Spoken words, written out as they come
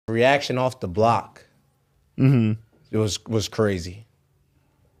reaction off the block. It was crazy.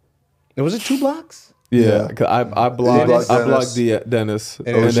 Was it 2 blocks? Yeah, because I blocked the Dennis,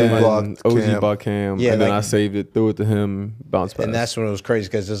 and then OG blocked Cam, and then I saved it, threw it to him, bounce pass. And that's when it was crazy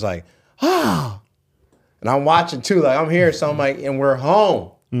because it's like, and I'm watching too, like I'm here, so I'm like, and we're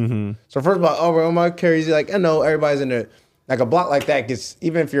home. So first of all, over my carries, like I know everybody's in there. Like a block like that gets,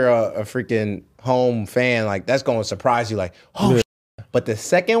 even if you're a freaking home fan, like that's going to surprise you. Like, oh, shit. But the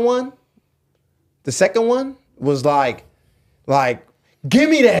second one was like, give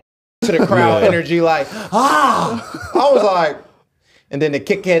me that to the crowd energy. Like, I was like, and then the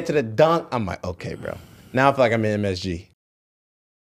kick head to the dunk. I'm like, okay, bro. Now I feel like I'm in MSG.